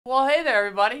Well, hey there,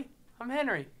 everybody. I'm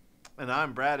Henry. And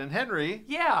I'm Brad and Henry.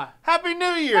 Yeah. Happy New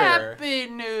Year! Happy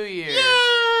New Year! Yay!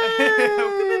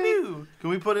 Can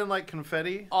we put in like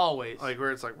confetti? Always. Like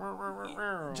where it's like...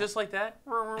 Just like that?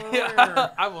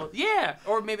 I will. Yeah.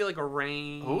 Or maybe like a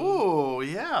rain. Ooh,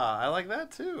 yeah. I like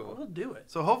that too. We'll do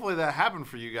it. So hopefully that happened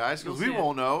for you guys because we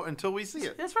won't know until we see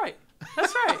it. That's right.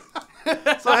 That's right.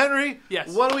 So Henry,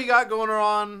 yes. What do we got going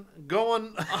on?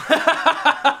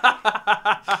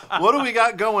 What do we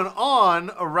got going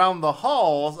on around the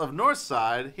halls of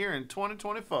Northside here in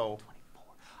 2024?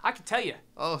 I can tell you.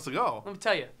 Oh, let's go. Let me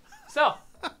tell you. So,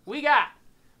 we got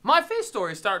My Faith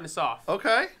Story starting us off.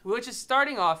 Okay. Which is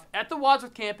starting off at the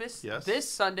Wadsworth campus this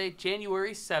Sunday,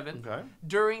 January 7th,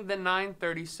 during the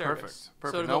 9:30 service.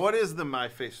 Perfect. So now, what is the My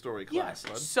Faith Story class,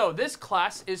 bud? So this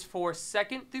class is for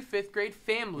 2nd through 5th grade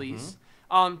families,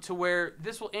 to where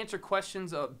this will answer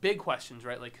questions, big questions,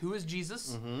 right? Like, who is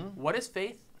Jesus? What is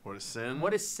faith? What is sin?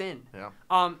 What is sin? Yeah.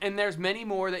 And there's many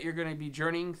more that you're going to be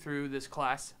journeying through this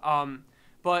class.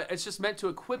 But it's just meant to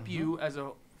equip you as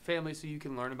a family so you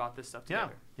can learn about this stuff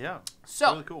together. Yeah.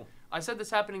 So, really cool. I said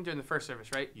this happening during the first service,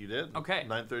 right? You did. Okay.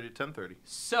 9:30 to 10:30.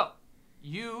 So,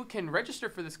 you can register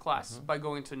for this class by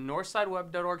going to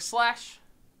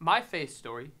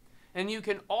northsideweb.org/myfaithstory. And you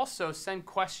can also send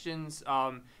questions,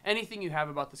 anything you have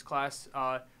about this class,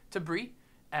 to Bree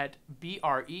at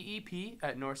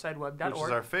breep@northsideweb.org. Which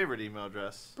is our favorite email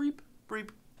address. Breep.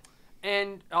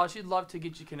 And she'd love to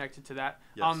get you connected to that.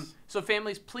 Yes. So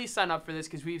families, please sign up for this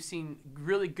because we've seen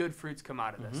really good fruits come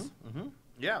out of this.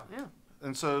 Yeah.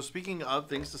 And so speaking of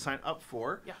things to sign up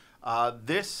for,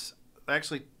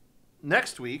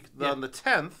 next week, on the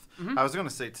 10th, I was going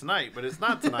to say tonight, but it's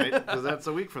not tonight because that's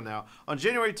a week from now. On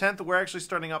January 10th, we're actually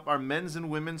starting up our men's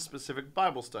and women's specific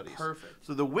Bible studies. Perfect.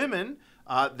 So the women,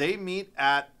 they meet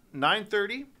at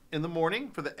 9:30 in the morning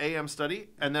for the AM study,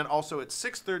 and then also at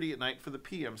 6:30 at night for the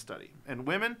PM study. And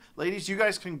women, ladies, you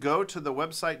guys can go to the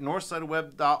website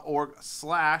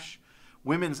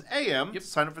northsideweb.org/women's AM to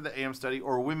sign up for the AM study,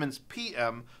 or women's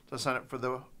PM to sign up for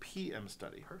the PM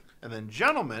study. Perfect. And then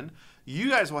gentlemen,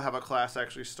 you guys will have a class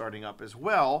actually starting up as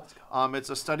well. It's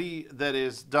a study that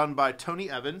is done by Tony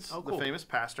Evans, the famous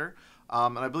pastor.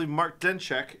 And I believe Mark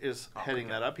Denchek is heading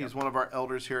that up. He's one of our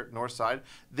elders here at Northside.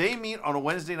 They meet on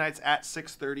Wednesday nights at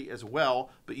 6:30 as well,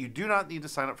 but you do not need to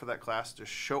sign up for that class.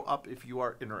 Just show up if you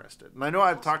are interested. And I know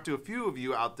I've talked to a few of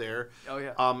you out there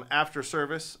after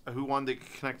service who wanted to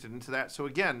get connected into that. So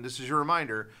again, this is your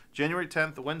reminder. January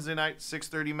 10th, Wednesday night,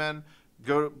 6:30 men.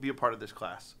 Go be a part of this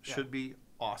class. Should be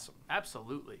awesome.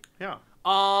 Absolutely. Yeah.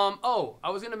 I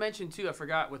was going to mention too, I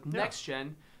forgot, with Next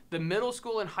Gen, the middle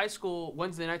school and high school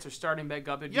Wednesday nights are starting back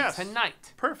up. It'd be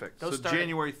tonight. Perfect. Those start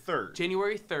January 3rd.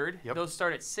 January 3rd. Yep. Those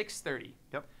start at 6:30.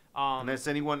 Yep. And that's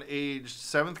anyone aged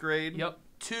 7th grade. Yep.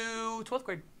 To 12th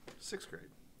grade. 6th grade.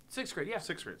 6th grade, yeah.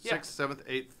 6th grade. Yeah. 6th, 7th,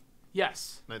 8th.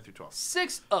 Yes. 9th through 12th.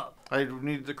 6 up. I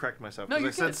needed to correct myself. No,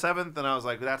 because I said 7th, and I was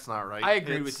like, that's not right. I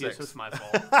agree with you, so it's my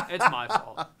fault. It's my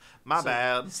fault. My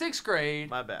bad. 6th grade.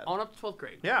 My bad. On up to 12th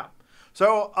grade. Yeah.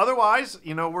 So otherwise,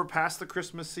 we're past the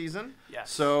Christmas season.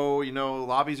 Yes. So,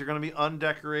 lobbies are going to be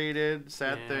undecorated.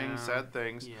 Sad things.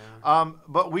 Yeah.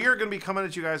 But we are going to be coming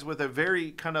at you guys with a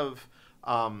very kind of,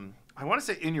 I want to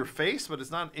say in your face, but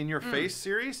it's not in your face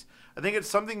series. I think it's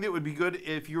something that would be good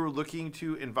if you were looking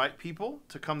to invite people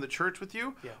to come to church with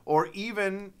you, or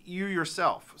even you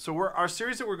yourself. So our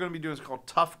series that we're going to be doing is called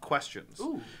Tough Questions.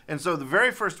 Ooh. And so the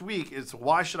very first week is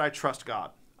Why Should I Trust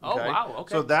God? Okay? Oh, wow.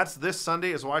 Okay. So that's this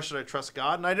Sunday is Why Should I Trust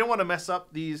God? And I didn't want to mess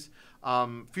up these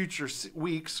future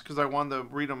weeks because I wanted to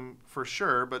read them for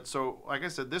sure. But so, like I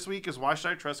said, this week is Why Should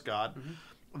I Trust God?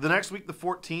 The next week, the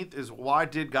 14th, is Why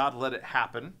Did God Let It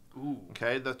Happen? Ooh.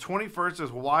 Okay. The 21st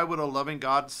is Why Would a Loving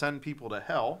God Send People to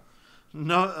Hell?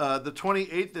 No. The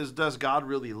 28th is Does God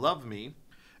Really Love Me?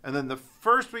 And then the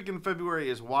first week in February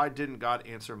is Why Didn't God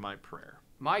Answer My Prayer?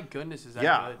 My goodness, is that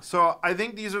good? So I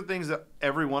think these are things that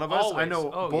every one of us, Always. I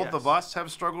know both of us have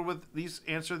struggled with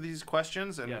answer these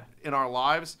questions and in our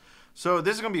lives. So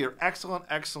this is going to be an excellent,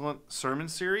 excellent sermon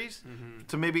series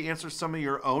to maybe answer some of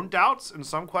your own doubts and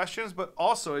some questions. But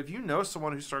also, if you know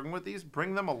someone who's struggling with these,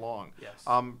 bring them along. Yes.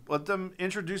 Let them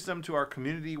introduce them to our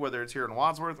community, whether it's here in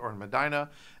Wadsworth or in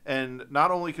Medina. And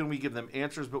not only can we give them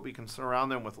answers, but we can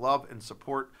surround them with love and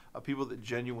support of people that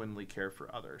genuinely care for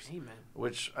others. Amen.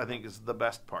 Which I think is the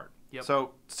best part. Yep.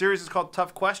 So series is called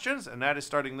Tough Questions, and that is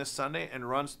starting this Sunday and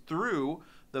runs through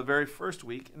the very first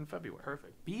week in February.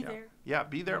 Perfect. Be there. Yeah,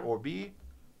 be there or be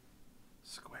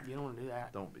square. You don't want to do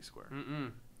that. Don't be square.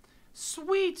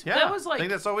 Sweet. Yeah, That was like I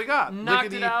think that's all we got.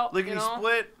 knocked it out. Lickety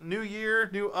split, new year,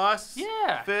 new us.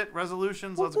 Yeah. Fit,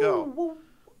 resolutions, let's go.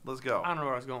 Let's go. I don't know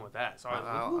where I was going with that.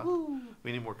 So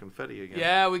we need more confetti again.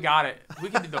 Yeah, we got it. We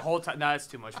can do the whole time. No, that's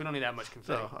too much. We don't need that much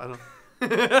confetti. So, I don't. We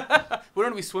don't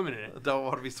want to be swimming in it. Don't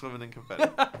want to be swimming in confetti.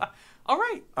 All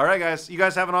right. All right, guys. You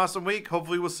guys have an awesome week.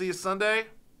 Hopefully, we'll see you Sunday.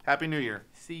 Happy New Year.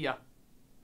 See ya.